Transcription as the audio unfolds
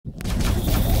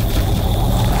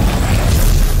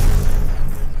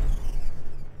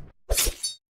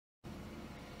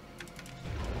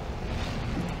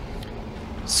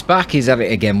Sparky's at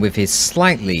it again with his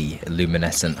slightly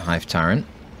luminescent Hive Tyrant,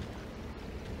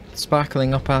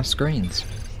 sparkling up our screens.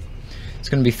 It's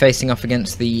going to be facing off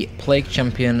against the Plague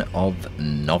Champion of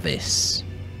Novice,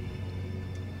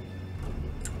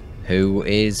 who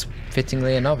is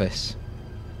fittingly a novice.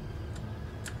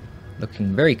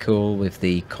 Looking very cool with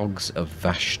the Cogs of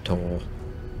Vashtor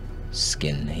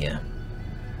skin here.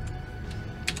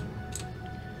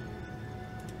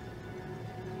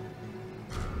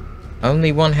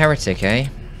 Only one heretic, eh?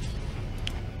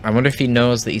 I wonder if he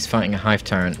knows that he's fighting a Hive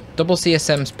Tyrant. Double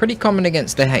CSM's pretty common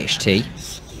against the HT.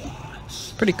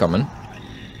 Pretty common.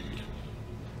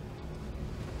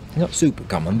 Not super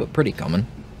common, but pretty common.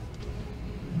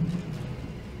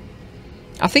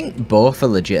 I think both are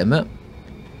legitimate.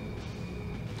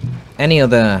 Any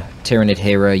other Tyrannid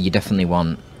hero you definitely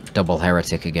want double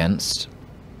heretic against.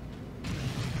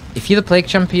 If you're the Plague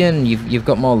Champion, you've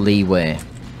got more leeway.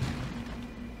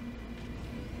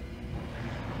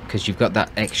 Because you've got that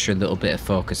extra little bit of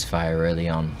focus fire early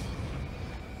on.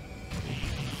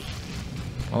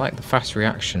 I like the fast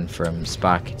reaction from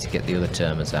Sparky to get the other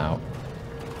Termers out.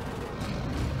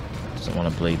 Doesn't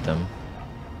want to bleed them.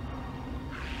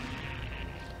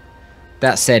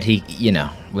 That said, he, you know,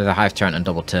 with a Hive Tyrant and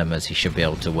double Termers, he should be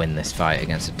able to win this fight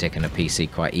against a Tick and a PC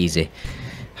quite easy.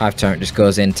 Hive Tyrant just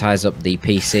goes in, ties up the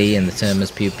PC, and the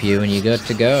Termers pew pew, and you're good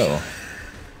to go.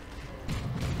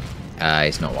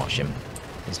 He's not watching.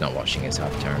 He's not watching his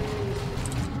Hive Tyrant.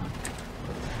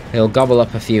 He'll gobble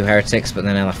up a few heretics, but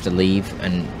then he'll have to leave,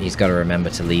 and he's got to remember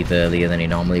to leave earlier than he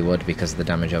normally would because of the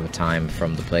damage over time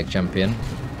from the Plague Champion.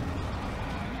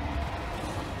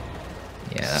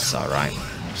 Yeah, that's alright.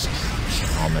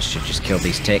 Almost should just kill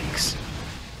these ticks.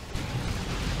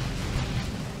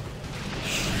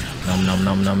 Nom nom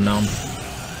nom nom nom.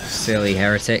 Silly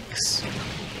heretics.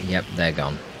 Yep, they're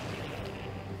gone.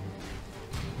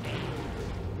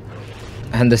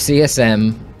 And the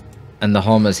CSM and the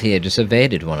homers here just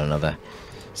evaded one another.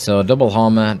 So double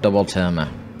homer, double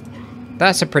termer.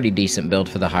 That's a pretty decent build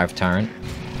for the Hive Tyrant.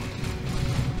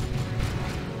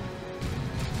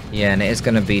 Yeah, and it is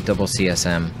going to be double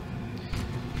CSM.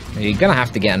 You're going to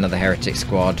have to get another heretic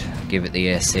squad, give it the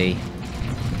AC.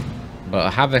 But a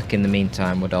Havoc in the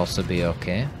meantime would also be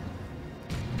okay.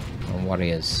 And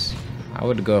Warriors, I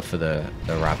would go for the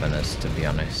Raveners, to be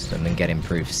honest, and then get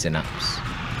improved Synapse.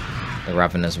 The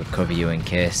Raveners would cover you in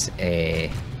case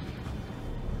a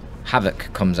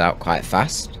Havoc comes out quite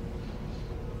fast.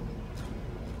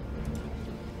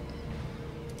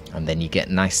 And then you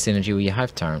get nice synergy with your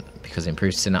Hive Tyrant, because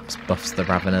improved Synapse buffs the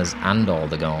Raveners and all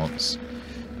the Gaunts.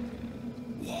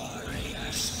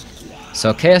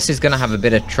 So Chaos is going to have a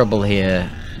bit of trouble here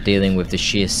dealing with the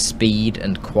sheer speed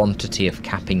and quantity of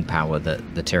capping power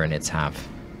that the Tyrannids have.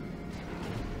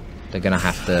 They're going to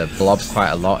have to blob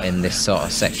quite a lot in this sort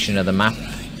of section of the map.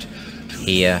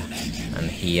 Here and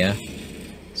here.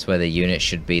 It's where the units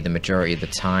should be the majority of the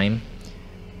time.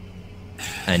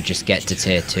 And just get to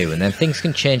tier 2. And then things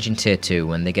can change in tier 2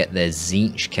 when they get their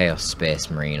Tzeentch Chaos Space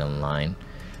Marine online.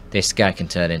 This guy can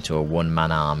turn into a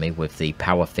one-man army with the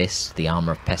Power Fist, the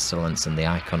Armour of Pestilence, and the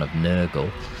Icon of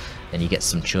Nurgle. Then you get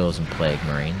some Chosen Plague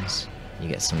Marines. You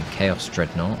get some Chaos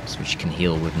Dreadnoughts, which you can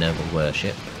heal with Nurgle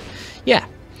Worship. Yeah,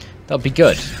 that'll be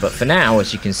good. But for now,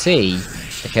 as you can see,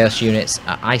 the Chaos units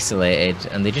are isolated,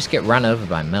 and they just get ran over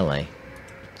by melee.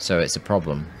 So it's a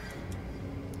problem.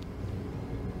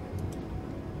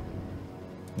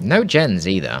 No gens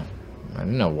either. I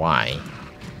don't know why.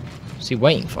 What's he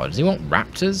waiting for? Does he want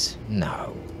Raptors?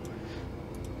 No.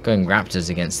 Going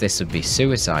Raptors against this would be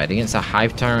suicide. Against a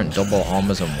Hive Tyrant, double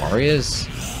Homers and Warriors.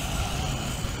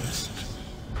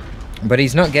 But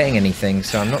he's not getting anything,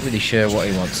 so I'm not really sure what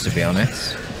he wants, to be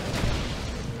honest.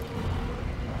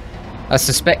 I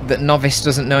suspect that Novice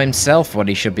doesn't know himself what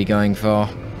he should be going for.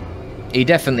 He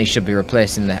definitely should be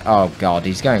replacing the... Oh god,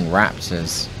 he's going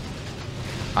Raptors.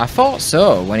 I thought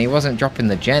so, when he wasn't dropping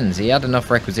the gens. He had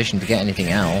enough requisition to get anything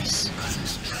else.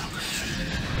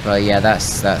 But yeah,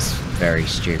 that's very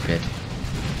stupid.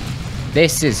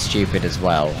 This is stupid as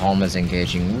well. Homer's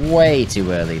engaging way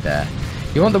too early there.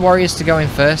 You want the Warriors to go in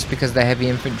first because they're heavy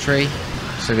infantry,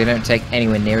 so they don't take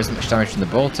anywhere near as much damage from the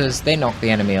bolters. They knock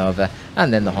the enemy over,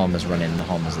 and then the Homers run in. The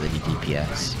Homers are the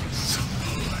DPS.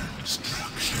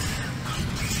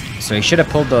 So he should have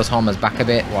pulled those Homers back a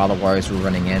bit while the Warriors were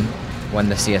running in. When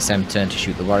the CSM turned to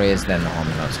shoot the Warriors, then the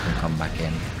Homer can come back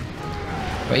in.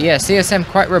 But yeah, CSM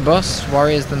quite robust.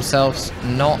 Warriors themselves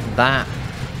not that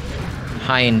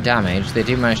high in damage. They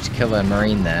do manage to kill a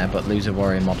Marine there, but lose a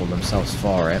Warrior model themselves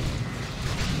for it.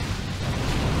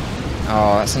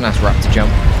 Oh, that's a nice Raptor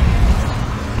jump.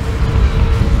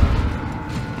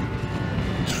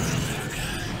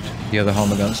 The other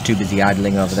Hormagaunts too busy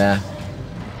idling over there.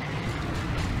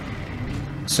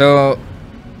 So,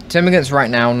 Termagants right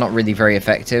now not really very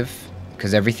effective,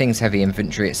 because everything's heavy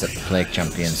infantry except the Plague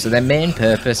Champion. So their main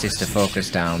purpose is to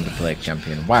focus down the Plague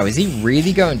Champion. Wow, is he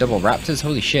really going double Raptors?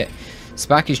 Holy shit.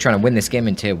 Sparky's trying to win this game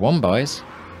in Tier 1, boys.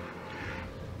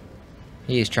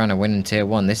 He is trying to win in Tier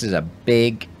 1. This is a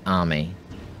big army.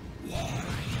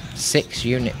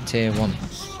 6-unit Tier 1.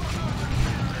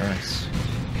 Christ.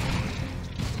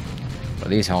 But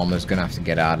these Hormers are going to have to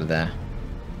get out of there.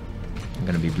 I'm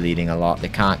going to be bleeding a lot. They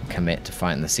can't commit to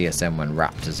fighting the CSM when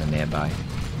Raptors are nearby.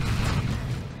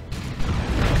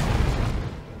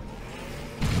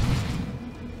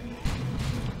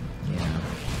 Yeah.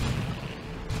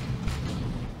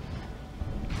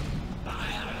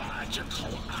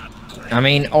 I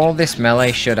mean, all this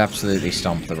melee should absolutely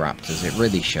stomp the Raptors. It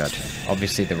really should.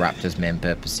 Obviously, the Raptors' main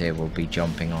purpose here will be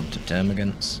jumping onto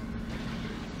Termagants.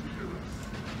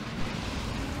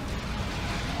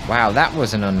 Wow, that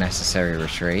was an unnecessary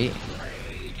retreat.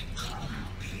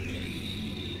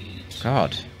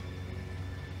 God.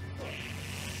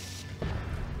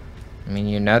 I mean,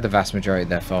 you know the vast majority of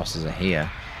their forces are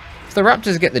here. If the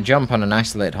Raptors get the jump on an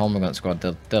isolated Hormagaunt squad,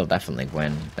 they'll definitely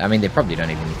win. I mean, they probably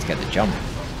don't even need to get the jump.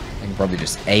 They can probably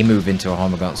just A-move into a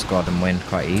Hormagaunt squad and win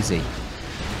quite easy.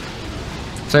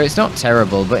 So it's not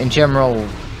terrible, but in general,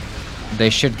 they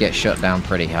should get shut down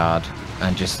pretty hard.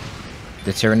 And just...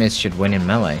 the Tyranids should win in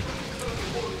melee.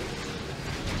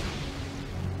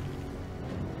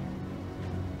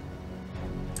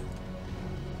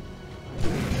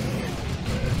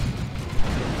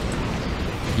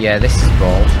 Yeah, this is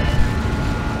bold.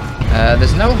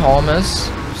 There's no Hormers,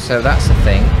 so that's a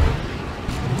thing.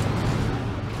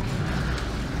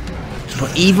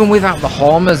 But even without the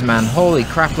Hormers, man, holy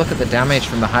crap, look at the damage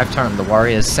from the Hive Tyrant and the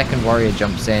Warriors. Second Warrior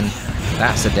jumps in,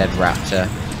 that's a dead Raptor.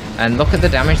 And look at the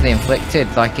damage they inflicted,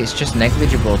 like it's just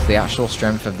negligible to the actual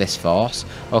strength of this force.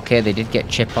 Okay, they did get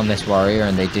chip on this warrior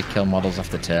and they did kill models off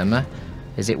the Terma.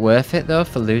 Is it worth it though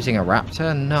for losing a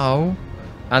Raptor? No.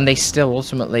 And they still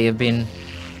ultimately have been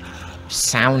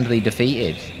soundly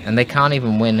defeated. And they can't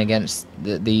even win against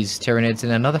these Tyranids in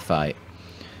another fight.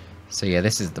 So yeah,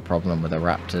 this is the problem with the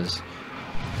Raptors.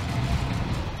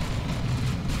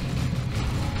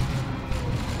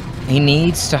 He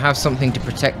needs to have something to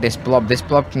protect this blob. This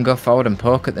blob can go forward and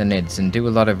poke at the Nids and do a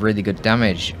lot of really good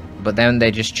damage. But then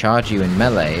they just charge you in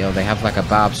melee, or they have like a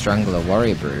Barb Strangler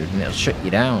Warrior Brood, and it'll shut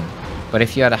you down. But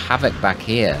if you had a Havoc back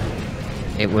here,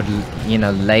 it would, you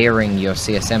know, layering your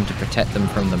CSM to protect them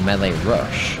from the melee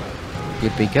rush,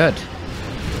 you'd be good.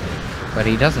 But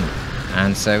he doesn't.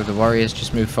 And so the Warriors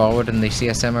just move forward and the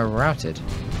CSM are routed.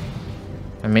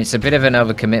 I mean, it's a bit of an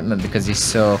overcommitment because he's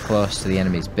so close to the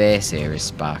enemy's base here, is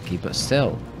Sparky, but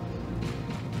still.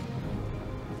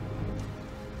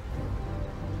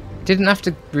 Didn't have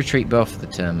to retreat both of the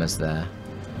Termas there.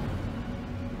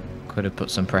 Could have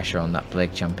put some pressure on that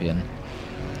Plague Champion.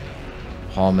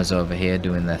 Hormers over here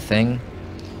doing their thing.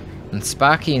 And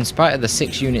Sparky, in spite of the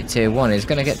 6-unit Tier 1, is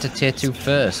going to get to Tier 2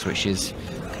 first, which is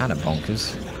kind of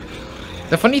bonkers.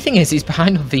 The funny thing is, he's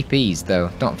behind on VPs,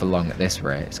 though. Not for long at this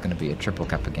rate. It's going to be a triple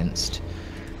cap against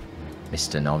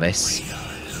Mr. Novice.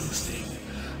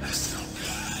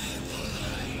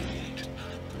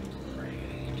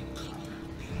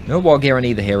 No war gear on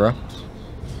either hero.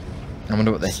 I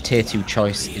wonder what the Tier 2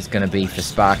 choice is going to be for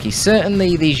Sparky.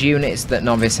 Certainly these units that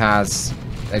Novice has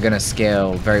are going to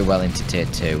scale very well into Tier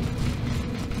 2.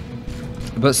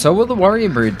 But so will the Warrior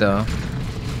Brood, though,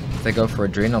 if they go for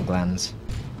Adrenal Glands.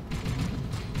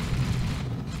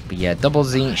 But yeah, double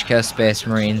Tzeentch, Curse Space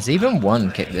Marines, even one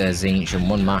Tzeentch and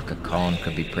one Mark of Khorne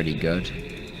could be pretty good.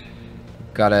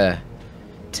 Gotta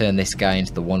turn this guy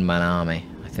into the one-man army,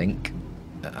 I think.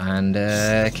 And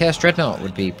Chaos Dreadnought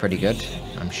would be pretty good,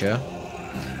 I'm sure.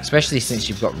 Especially since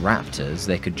you've got Raptors,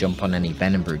 they could jump on any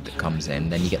Venom Brood that comes in,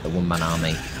 then you get the one-man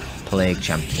army Plague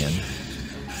Champion.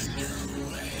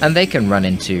 And they can run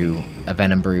into a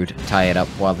Venom Brood, tie it up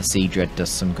while the Sea Dread does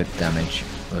some good damage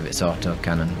with its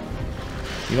autocannon.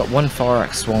 You got one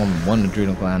Thorax Swarm, one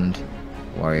Adrenal Gland,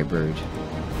 Warrior Brood.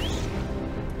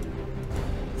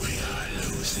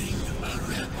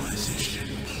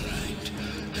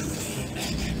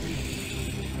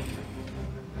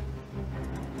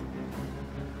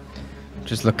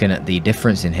 Just looking at the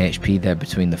difference in HP there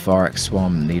between the Thorax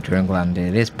Swarm and the Adrenal Gland,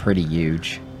 it is pretty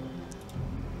huge.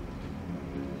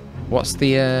 What's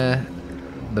the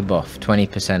buff?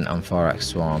 20% on Thorax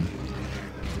Swarm.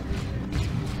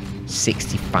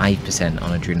 65%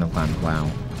 on Adrenal Gland,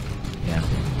 wow. Yeah.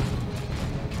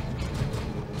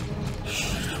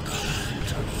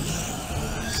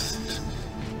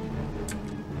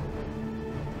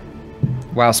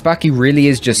 Wow, Sparky really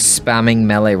is just spamming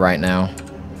melee right now.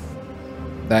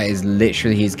 That is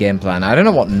literally his game plan. I don't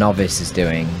know what Novice is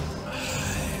doing.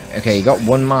 Okay, he got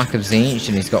 1 Mark of Zinch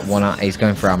and he's got 1... He's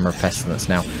going for Armor of Pestilence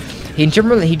now. In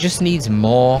general, he just needs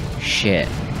more shit.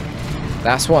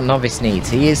 That's what Novice needs.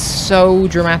 He is so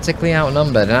dramatically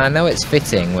outnumbered. And I know it's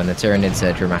fitting when the Tyranids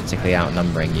are dramatically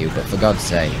outnumbering you, but for God's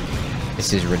sake,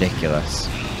 this is ridiculous.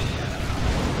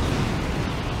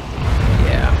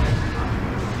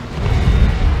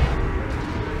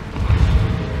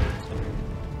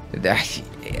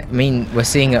 I mean, we're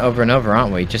seeing it over and over,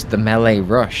 aren't we? Just the melee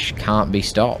rush can't be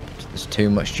stopped. There's too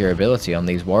much durability on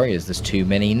these warriors. There's too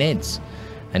many nids.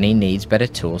 And he needs better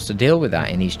tools to deal with that.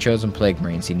 In his chosen Plague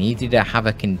Marines, he needed a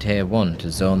Havoc in Tier 1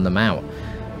 to zone them out.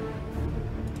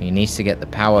 He needs to get the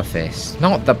Power Fist,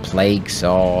 not the Plague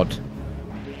Sword.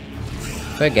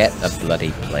 Forget the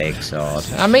bloody Plague Sword.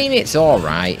 I mean, it's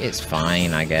alright. It's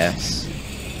fine, I guess.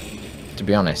 To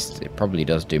be honest, it probably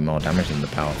does do more damage than the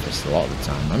Power Fist a lot of the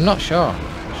time. I'm not sure.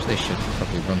 Actually, should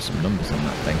probably run some numbers on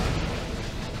that thing.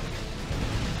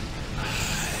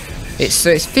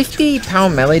 It's 50 power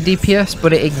melee DPS,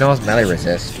 but it ignores melee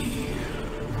resist.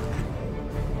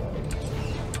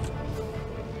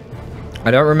 I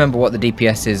don't remember what the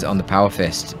DPS is on the Power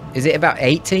Fist. Is it about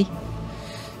 80?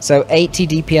 So 80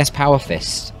 DPS Power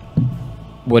Fist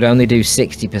would only do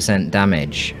 60%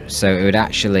 damage. So it would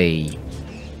actually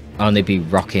only be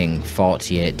rocking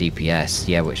 48 DPS,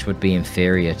 yeah, which would be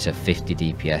inferior to 50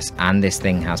 DPS, and this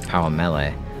thing has power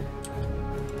melee.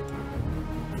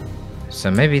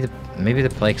 So maybe the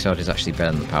Plague Sword is actually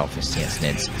better than the Power Fist against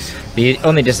Nids. The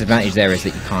only disadvantage there is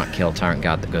that you can't kill Tyrant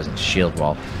Guard that goes into Shield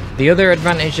Wall. The other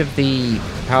advantage of the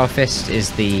Power Fist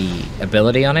is the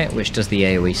ability on it, which does the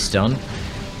AoE stun,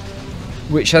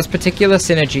 which has particular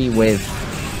synergy with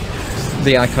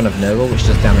the Icon of Nurgle, which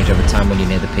does damage over time when you're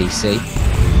near the PC.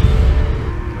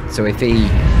 So if he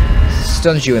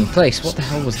stuns you in place... What the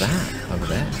hell was that over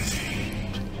there?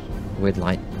 Weird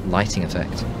lighting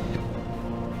effect.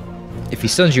 If he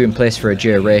stuns you in place for a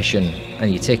duration and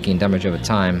you're taking damage over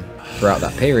time throughout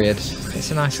that period,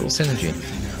 it's a nice little synergy.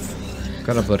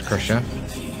 Got a Blood Crusher.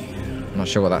 I'm not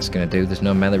sure what that's going to do. There's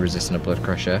no melee resist in a Blood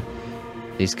Crusher.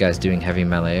 These guys doing heavy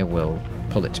melee will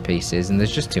pull it to pieces, and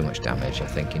there's just too much damage, I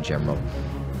think, in general.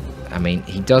 I mean,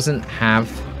 he doesn't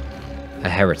have a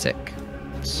Heretic.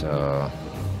 So,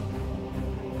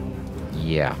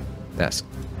 yeah, that's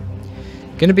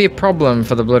going to be a problem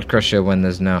for the Blood Crusher when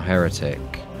there's no Heretic.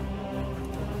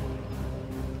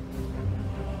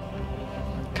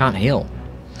 Can't heal.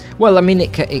 Well, I mean,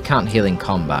 it can't heal in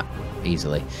combat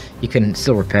easily. You can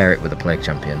still repair it with a Plague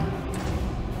Champion.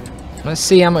 Let's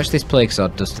see how much this Plague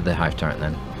Sword does to the Hive Tyrant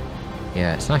then.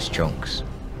 Yeah, it's nice chunks.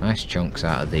 Nice chunks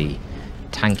out of the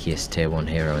tankiest Tier 1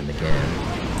 hero in the game.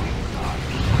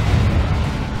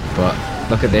 But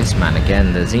look at this, man.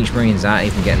 Again, the Zinch Marines aren't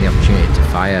even getting the opportunity to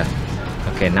fire.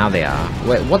 Okay, now they are.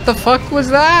 Wait, what the fuck was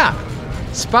that?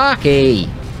 Sparky!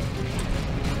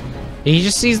 He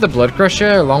just sees the Blood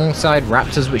Crusher alongside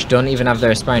Raptors, which don't even have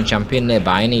their Aspiring Champion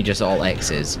nearby, and he just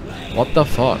alt-X's. What the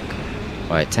fuck?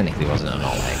 Well, it technically wasn't an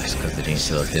alt-X, because the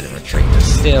Genestealers didn't retreat, but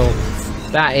still,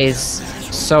 that is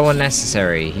so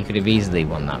unnecessary. He could have easily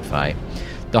won that fight.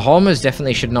 The Hormers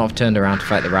definitely should not have turned around to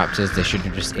fight the Raptors. They should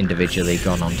have just individually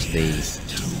gone onto the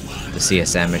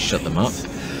CSM and shut them up.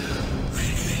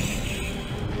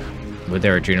 With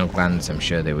their adrenal glands, I'm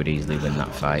sure they would easily win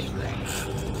that fight.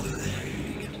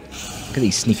 Look at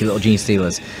these sneaky little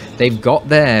Genestealers. They've got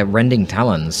their Rending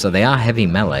Talons, so they are heavy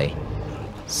melee.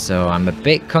 So I'm a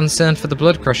bit concerned for the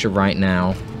Blood Crusher right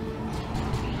now.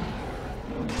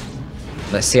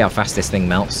 Let's see how fast this thing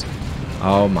melts.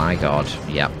 Oh my god,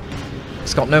 yep.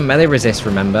 It's got no melee resist,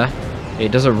 remember?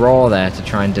 It does a roar there to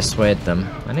try and dissuade them,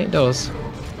 and it does.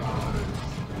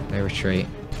 They retreat.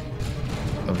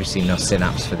 Obviously no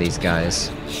synapse for these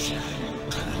guys.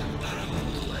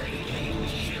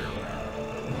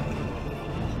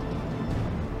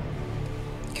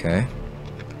 Okay.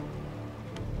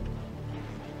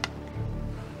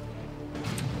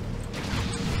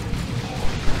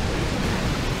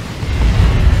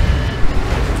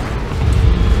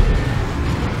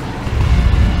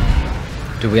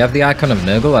 Do we have the Icon of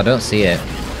Nurgle? I don't see it.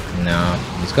 No.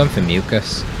 He's going for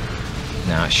Mucus.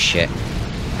 Nah, shit.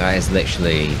 That is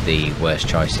literally the worst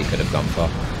choice he could have gone for.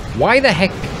 Why the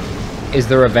heck is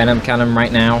there a Venom Cannon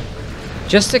right now?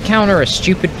 Just to counter a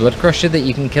stupid Blood Crusher that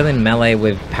you can kill in melee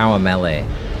with power melee.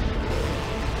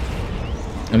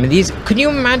 I mean, these... Can you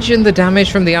imagine the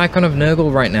damage from the Icon of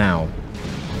Nurgle right now?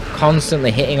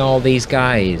 Constantly hitting all these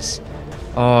guys.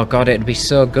 Oh god, it'd be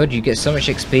so good. You'd get so much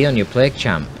XP on your Plague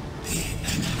Champ.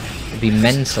 It'd be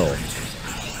mental.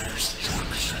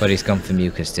 But he's gone for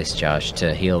Mucus Discharge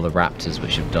to heal the raptors,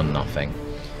 which have done nothing.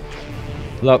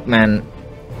 Look, man,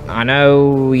 I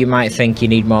know you might think you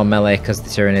need more melee because the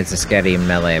Tyranids are scary in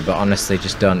melee, but honestly,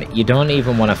 just don't. You don't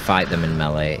even want to fight them in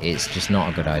melee. It's just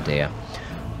not a good idea.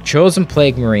 Chosen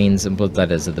Plague Marines and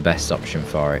Bloodletters are the best option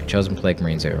for it. Chosen Plague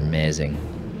Marines are amazing.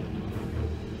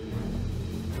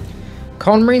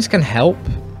 Con Marines can help,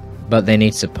 but they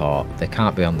need support. They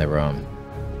can't be on their own.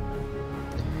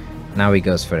 Now he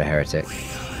goes for the Heretic.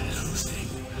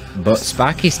 But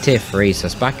Sparky's tier 3, so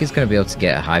Sparky's going to be able to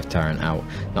get a Hive Tyrant out.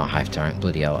 Not Hive Tyrant,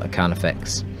 bloody hell, a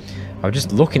Carnifex. I was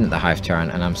just looking at the Hive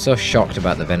Tyrant and I'm so shocked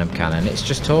about the Venom Cannon. It's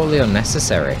just totally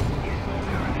unnecessary.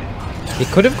 He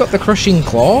could have got the Crushing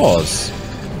Claws.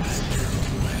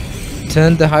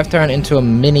 Turned the Hive Tyrant into a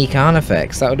mini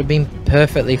Carnifex. That would have been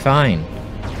perfectly fine.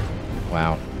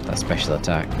 Wow, that special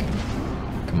attack.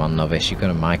 Come on, Novice, you're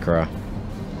going to micro.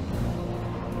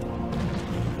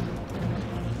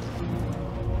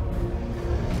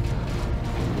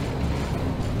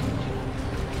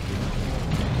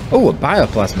 Oh, a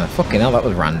Bioplasma. Fucking hell, that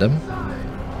was random.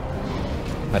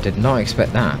 I did not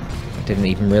expect that. I didn't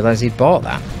even realise he'd bought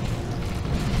that.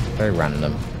 Very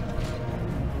random.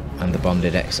 And the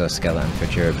Bonded Exoskeleton for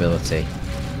durability,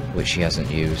 which she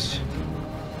hasn't used.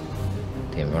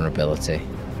 The invulnerability.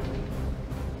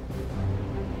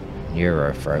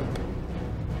 Neurothrope.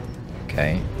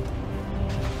 Okay.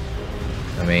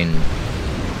 I mean,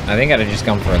 I think I'd have just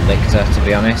gone for a Lictor, to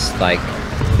be honest. Like,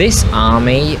 this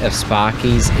army of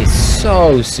Sparkies is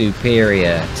so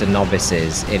superior to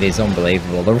Novices. It is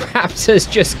unbelievable. The Raptors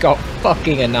just got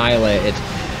fucking annihilated.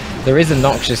 There is a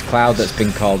Noxious Cloud that's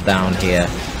been called down here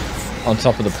on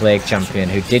top of the Plague Champion,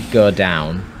 who did go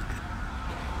down.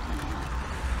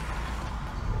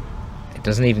 It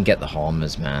doesn't even get the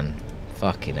Hormers, man.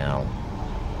 Fucking hell.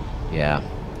 Yeah.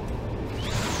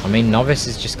 I mean, Novice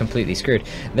is just completely screwed.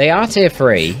 They are tier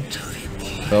 3.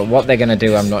 But what they're going to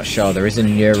do, I'm not sure. There is a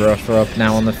Neurothrope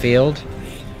now on the field,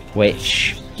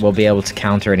 which will be able to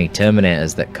counter any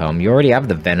Terminators that come. You already have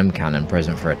the Venom Cannon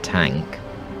present for a tank.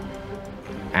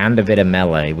 And a bit of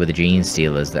melee with the Gene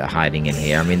Stealers that are hiding in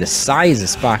here. I mean, the size of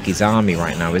Sparky's army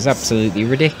right now is absolutely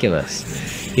ridiculous.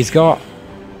 He's got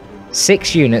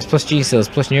 6 units plus Gene Stealers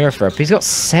plus Neurothrope.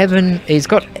 He's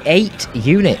got 8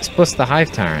 units plus the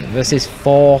Hive Tyrant versus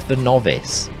 4 for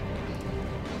Novice.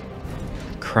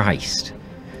 Christ.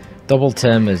 Double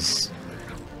Termers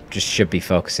just should be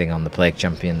focusing on the Plague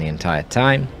Champion the entire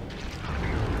time.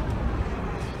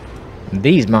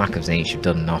 These Mark of Zinch have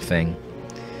done nothing.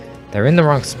 They're in the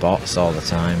wrong spots all the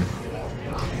time.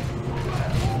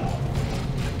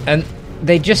 And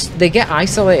they get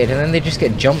isolated and then they just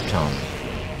get jumped on.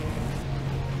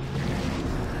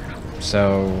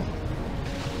 So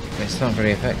it's not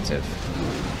very effective.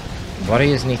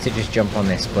 Warriors need to just jump on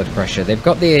this Blood Crusher. They've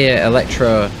got the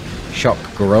Electro Shock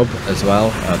Grub as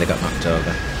well. Oh, they got knocked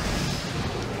over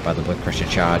by the Blood Crusher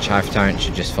charge. Hive Tyrant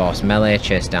should just force melee,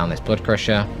 chase down this Blood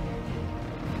Crusher.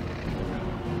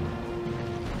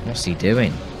 What's he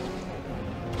doing?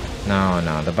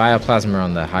 No, the Bioplasma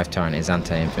on the Hive Tyrant is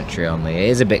anti-infantry only. It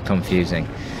is a bit confusing.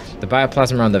 The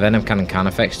Bioplasma on the Venom Cannon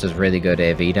Carnifex does really good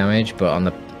AV damage, but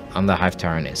on the Hive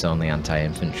Tyrant it's only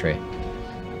anti-infantry.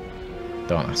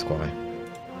 Don't ask why.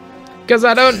 Because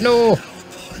I don't know!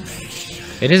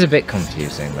 It is a bit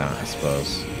confusing, that, I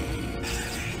suppose.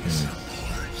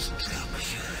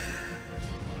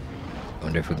 I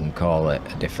wonder if we can call it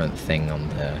a different thing on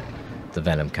the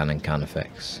Venom Cannon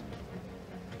Carnifex.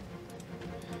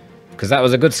 Because that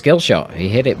was a good skill shot. He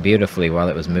hit it beautifully while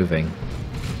it was moving.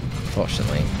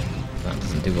 Unfortunately, that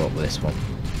doesn't do well with this one.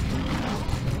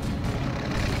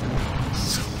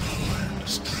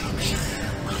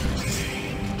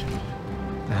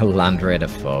 A Land Raider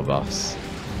Phobos.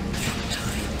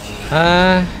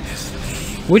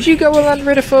 Would you go a Land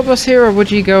Raider Phobos here, or would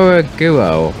you go a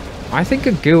Guo? I think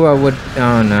a Guo would...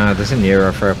 Oh no, there's a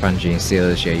Neurothrope and Gene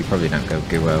Stealers. Yeah, you probably don't go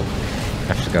Guo. You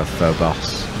have to go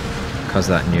Phobos. Because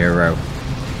of that Neuro.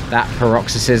 That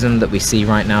Paroxysm that we see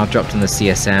right now dropped in the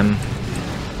CSM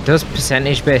does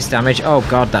percentage-based damage. Oh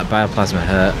god, that Bioplasma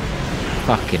hurt.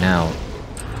 Fucking hell.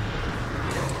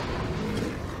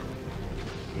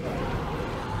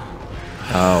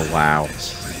 Oh wow.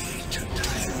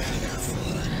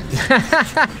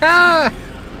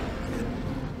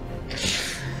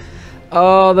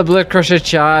 Oh, the Blood Crusher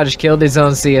charge killed his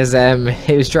own CSM.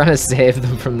 He was trying to save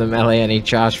them from the melee and he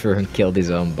charged through and killed his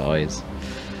own boys.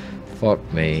 Fuck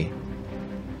me.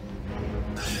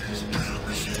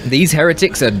 These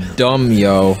heretics are dumb,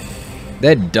 yo.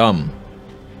 They're dumb.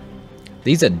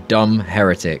 These are dumb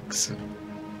heretics.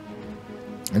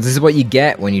 And this is what you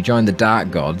get when you join the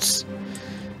Dark Gods.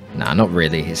 Nah, not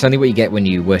really. It's only what you get when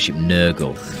you worship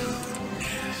Nurgle.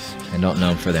 They're not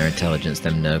known for their intelligence,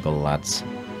 them Nurgle lads.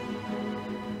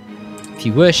 If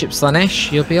you worship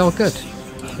Slaanesh, you'll be all good.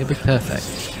 You'll be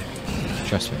perfect.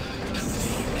 Trust me.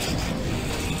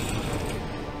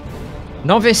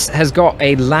 Novice has got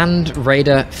a Land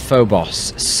Raider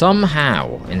Phobos.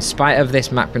 Somehow, in spite of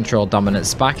this map control dominance,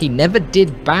 Sparky never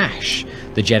did bash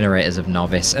the generators of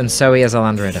Novice, and so he has a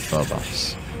Land Raider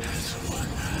Phobos.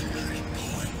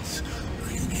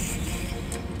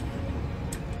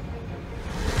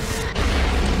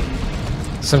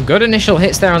 Some good initial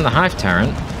hits there on the Hive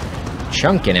Tyrant.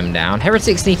 Chunking him down.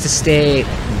 Heretics need to stay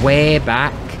way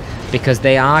back because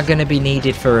they are going to be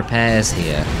needed for repairs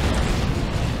here.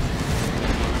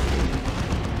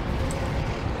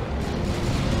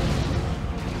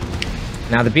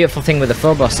 Now the beautiful thing with the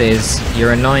Phobos is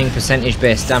your annoying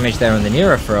percentage-based damage there on the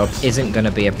Neurophrobe isn't going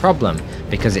to be a problem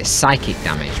because it's psychic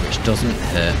damage, which doesn't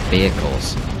hurt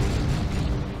vehicles.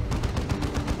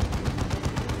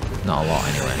 Not a lot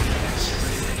anyway.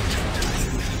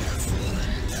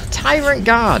 Tyrant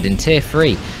Guard in tier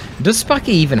 3. Does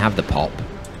Sparky even have the pop?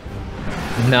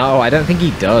 No, I don't think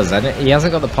he does. He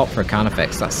hasn't got the pop for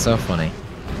Carnifex. That's so funny.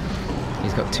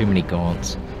 He's got too many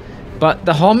gaunts. But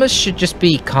the Homers should just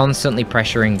be constantly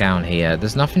pressuring down here.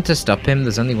 There's nothing to stop him.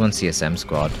 There's only one CSM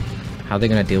squad. How are they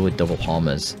going to deal with double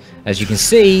Homers? As you can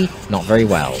see, not very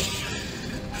well.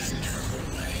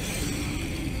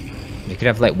 You could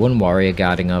have like one warrior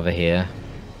guarding over here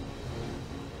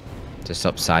to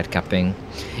stop side capping.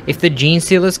 If the Gene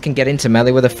Stealers can get into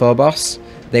melee with a Phobos,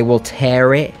 they will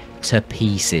tear it to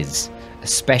pieces,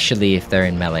 especially if they're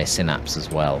in melee synapse as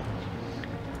well.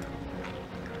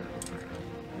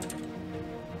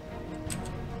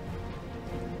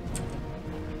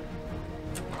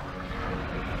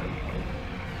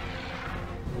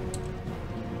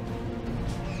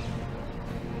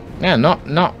 Yeah, not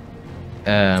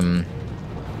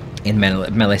in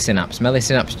melee synapse. Melee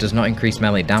synapse does not increase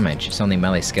melee damage, it's only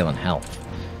melee skill and health.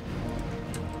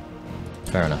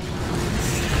 Fair enough.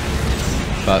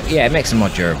 But yeah, it makes them more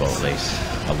durable at least.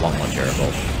 A lot more durable.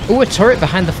 Ooh, a turret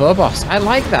behind the Phobos. I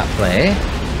like that play.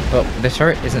 But the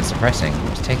turret isn't suppressing.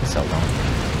 It's taking so long.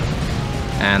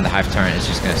 And the Hive Tyrant is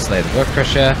just going to slay the Blood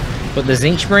Crusher. But the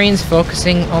Zinch Marines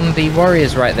focusing on the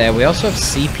warriors right there. We also have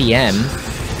CPM,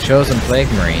 Chosen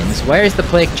Plague Marines. Where is the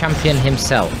Plague Champion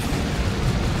himself?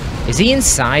 Is he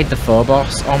inside the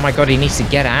Phobos? Oh my god, he needs to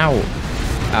get out.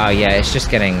 Oh yeah, it's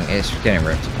getting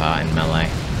ripped apart in melee.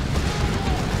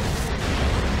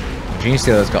 Gene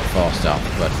Stealer's got forced off,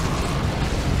 but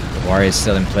the Warrior's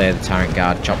still in play. The Tyrant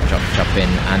Guard chop in,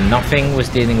 and nothing was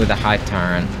dealing with the Hive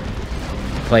Tyrant.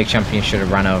 The Plague Champion should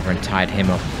have ran over and tied him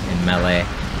up in melee.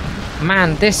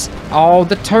 Man, oh,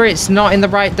 the turret's not in the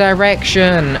right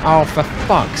direction. Oh, for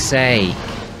fuck's sake.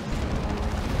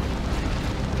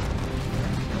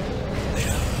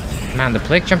 Man, the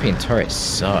Plague Champion turret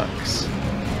sucks.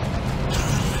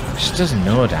 It just does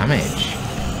no damage.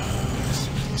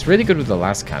 It's really good with the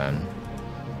las cannon.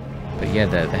 But yeah,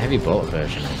 the heavy bullet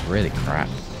version is really crap.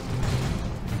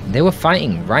 They were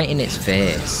fighting right in its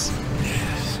face.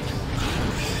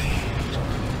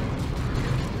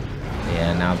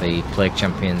 Yeah, now the Plague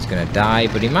Champion's gonna die,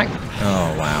 but he might...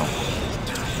 Oh, wow.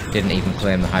 Didn't even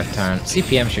claim the Hive Tyrant.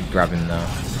 CPM should grab him, though.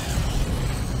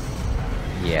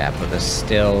 Yeah, but there's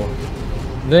still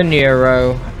the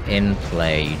Neuro in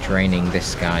play, draining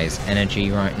this guy's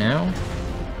energy right now.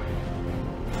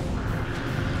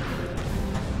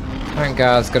 Tyrant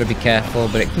Guard's got to be careful,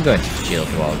 but it can go into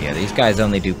shield wall. Yeah, these guys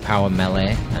only do power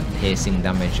melee and piercing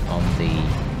damage on the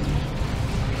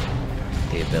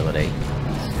ability.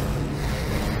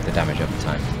 The damage over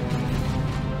time.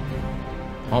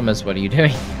 Homers, what are you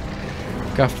doing?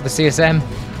 Go after the CSM.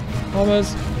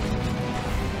 Homers.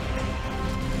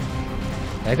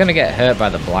 They're gonna get hurt by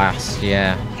the blast,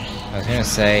 yeah. I was gonna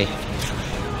say...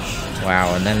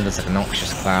 Wow, and then there's a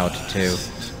noxious cloud too.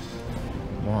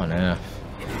 What on earth?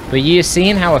 But you're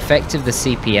seeing how effective the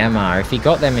CPM are. If he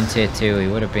got them in tier 2, he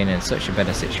would have been in such a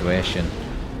better situation.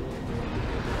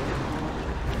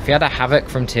 If he had a Havoc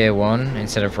from tier 1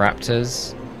 instead of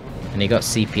Raptors, and he got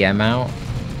CPM out,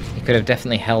 he could have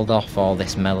definitely held off all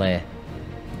this melee.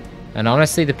 And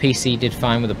honestly, the PC did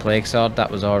fine with the Plague Sword, that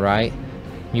was alright.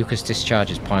 Mucus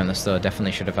Discharge is pointless though,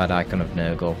 definitely should have had Icon of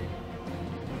Nurgle.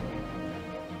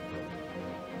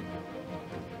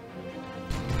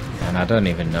 And I don't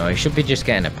even know, he should be just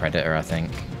getting a Predator, I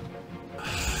think.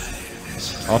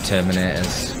 Or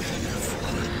Terminators.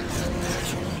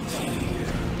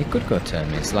 He could go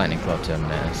Terminators, Lightning Claw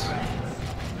Terminators.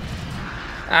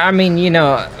 I mean, you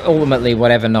know, ultimately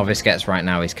whatever Novice gets right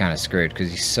now he's kind of screwed because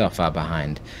he's so far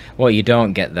behind. What you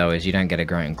don't get though is you don't get a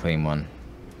Great and Clean one.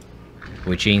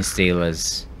 With Gene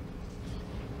Stealers,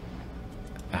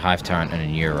 a Hive Tyrant and a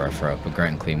Eurothrope, a Great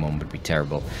and Clean one would be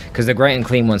terrible. Because the Great and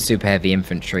Clean one's super heavy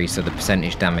infantry, so the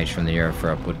percentage damage from the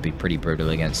Eurothrope would be pretty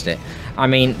brutal against it. I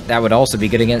mean, that would also be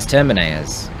good against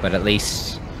Terminators, but at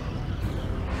least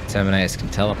Terminators can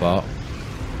teleport,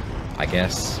 I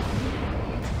guess.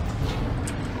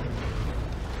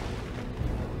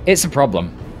 It's a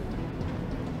problem.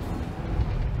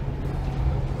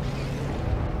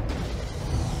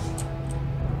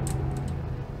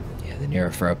 Yeah, the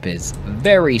Neurothrope is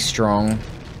very strong.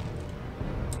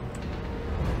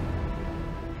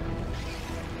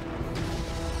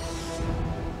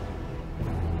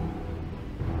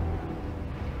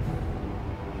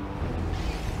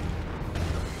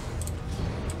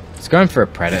 It's going for a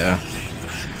Predator.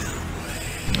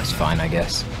 That's fine, I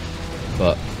guess.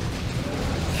 But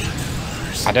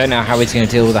I don't know how he's going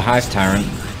to deal with a Hive Tyrant.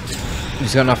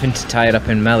 He's got nothing to tie it up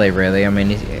in melee, really. I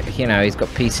mean, you know, he's got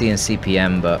PC and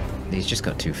CPM, but he's just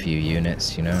got too few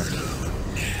units, you know.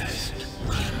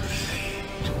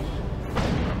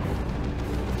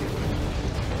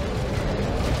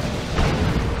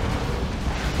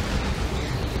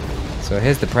 So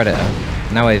here's the Predator.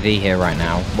 No AV here right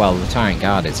now. Well, the Tyrant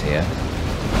Guard is here.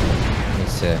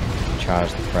 Needs to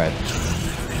charge the Pred.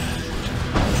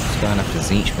 Going after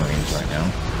Zeech Marines right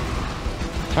now.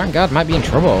 Tyrant Guard might be in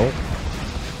trouble.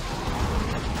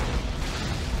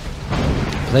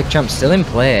 Plague Champ's still in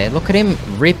play. Look at him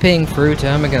ripping through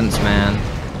Termagants, man.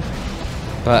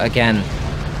 But again,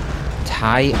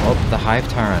 tie up the Hive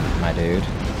Tyrant, my dude.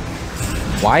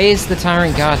 Why is the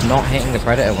Tyrant Guard not hitting the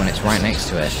Predator when it's right next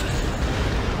to it?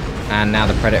 And now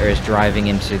the Predator is driving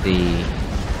into the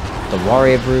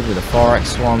Warrior Brood with a 4x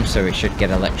Swarm, so it should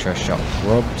get Electroshock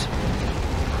rubbed.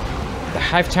 The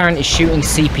Hive Tyrant is shooting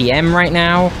CPM right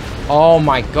now. Oh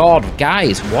my god,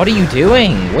 guys, what are you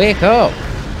doing? Wake up.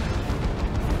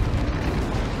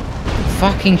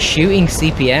 Fucking shooting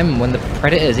CPM when the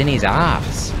Predator's in his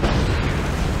ass.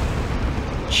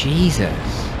 Jesus.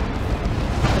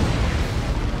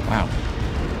 Wow.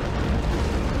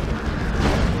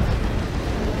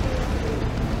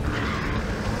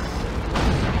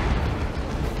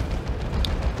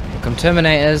 Here come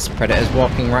Terminators. Predator's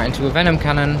walking right into a Venom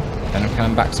Cannon. Venom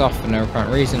Cannon backs off for no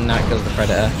apparent reason. Now it kills the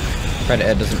Predator.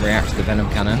 Predator doesn't react to the Venom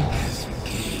Cannon.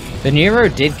 The Neuro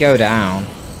did go down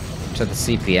to the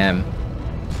CPM.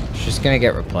 It's just going to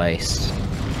get replaced.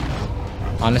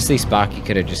 Honestly, Sparky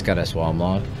could have just got a Swarm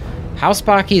Lord. How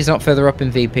Sparky is not further up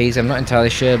in VPs, I'm not entirely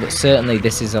sure, but certainly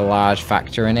this is a large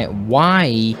factor in it.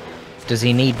 Why does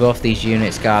he need both these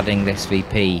units guarding this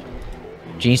VP?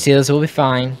 Gene Stealers will be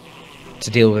fine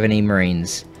to deal with any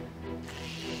Marines.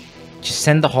 Just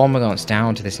send the Hormagaunts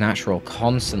down to this natural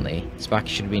constantly. Sparky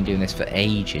should have been doing this for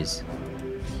ages.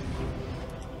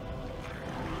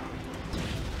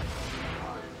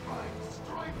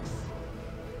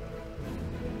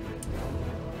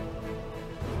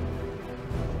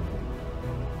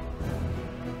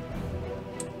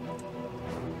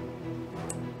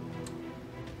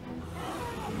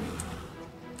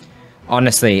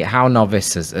 Honestly, how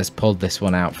Novice has pulled this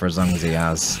one out for as long as he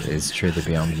has is truly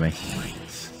beyond me.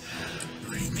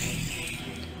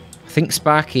 I think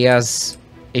Sparky has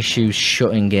issues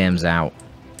shutting games out.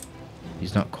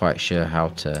 He's not quite sure how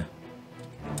to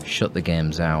shut the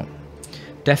games out.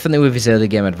 Definitely with his early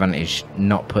game advantage,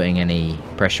 not putting any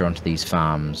pressure onto these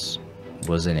farms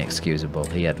was inexcusable.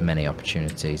 He had many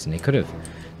opportunities and he could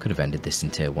have ended this in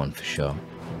tier 1 for sure.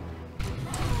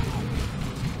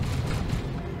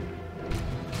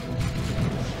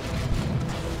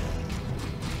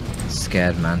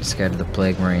 Scared, man. Scared of the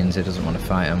Plague Marines. He doesn't want to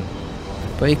fight them.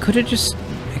 But he could have just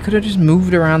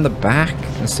moved around the back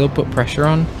and still put pressure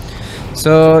on.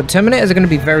 So Terminators are going to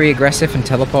be very aggressive and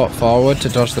teleport forward to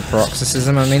dodge the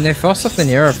Paroxysm. I mean, they forced off the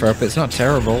Neurothrope. It's not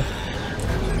terrible.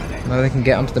 Now they can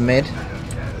get onto the mid.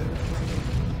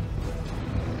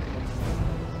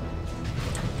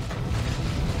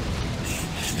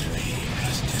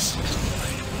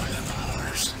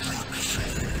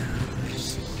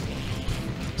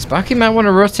 Sparky might want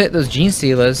to rotate those Gene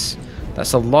Stealers.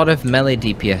 That's a lot of melee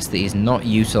DPS that he's not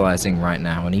utilizing right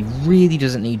now, and he really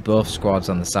doesn't need both squads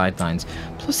on the sidelines.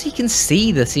 Plus, he can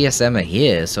see the CSM are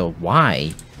here, so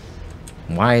why?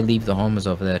 Why leave the homers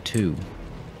over there too?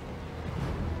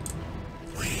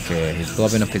 Okay, he's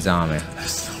blobbing up his army.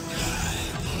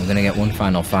 We're gonna get one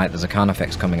final fight. There's a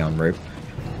Carnifex coming en route.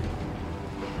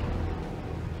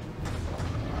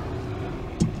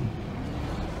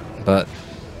 But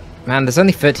Man, there's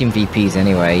only 13 VPs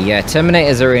anyway. Yeah,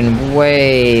 Terminators are in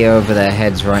way over their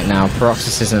heads right now.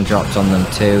 Paroxysm dropped on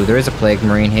them too. There is a Plague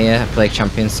Marine here, a Plague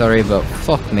Champion, sorry, but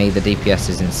fuck me, the DPS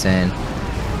is insane.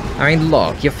 I mean,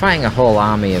 look, you're fighting a whole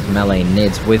army of melee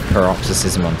nids with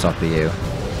Paroxysm on top of you.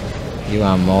 You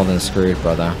are more than screwed,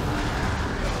 brother.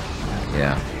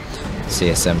 Yeah.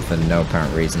 CSM for no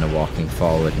apparent reason are walking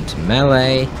forward into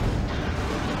melee.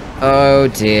 Oh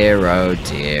dear, oh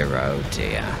dear, oh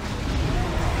dear.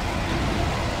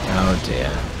 Oh dear.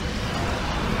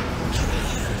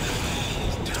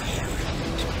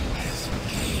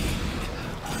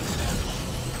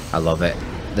 I love it.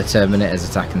 The Terminator's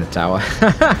attacking the tower.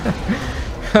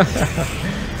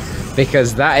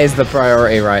 Because that is the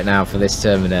priority right now for this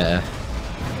Terminator.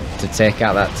 To take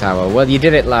out that tower. Well, you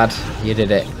did it, lad. You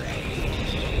did it.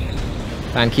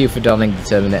 Thank you for donning the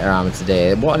Terminator armor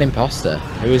today. What an imposter.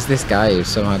 Who is this guy who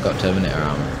somehow got Terminator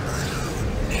armor?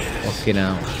 Fucking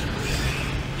hell.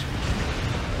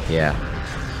 Yeah.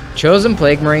 Chosen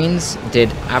Plague Marines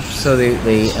did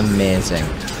absolutely amazing.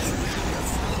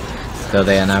 Though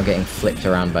they are now getting flipped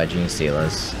around by Gene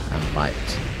Stealers and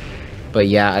wiped. But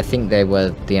yeah, I think they were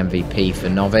the MVP for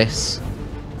Novice.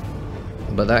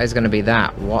 But that is going to be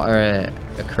that. What a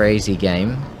crazy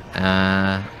game.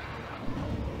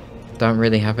 Don't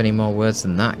really have any more words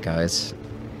than that, guys.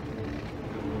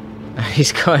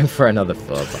 He's going for another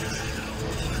 4.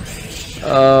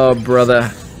 Oh,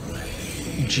 brother.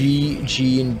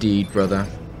 GG indeed, brother.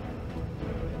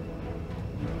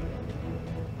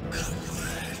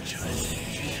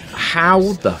 How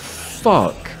the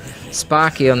fuck?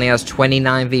 Sparky only has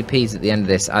 29 VPs at the end of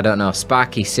this. I don't know.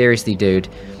 Sparky, seriously, dude.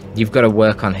 You've got to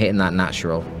work on hitting that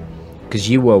natural. Because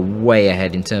you were way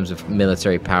ahead in terms of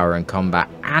military power and combat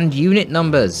and unit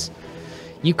numbers.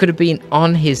 You could have been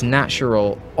on his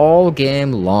natural all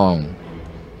game long.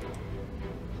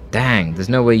 Dang, there's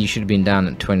no way you should have been down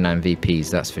at 29 VPs,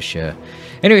 that's for sure.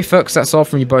 Anyway, folks, that's all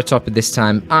from your boy Torpid this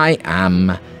time. I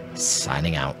am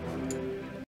signing out.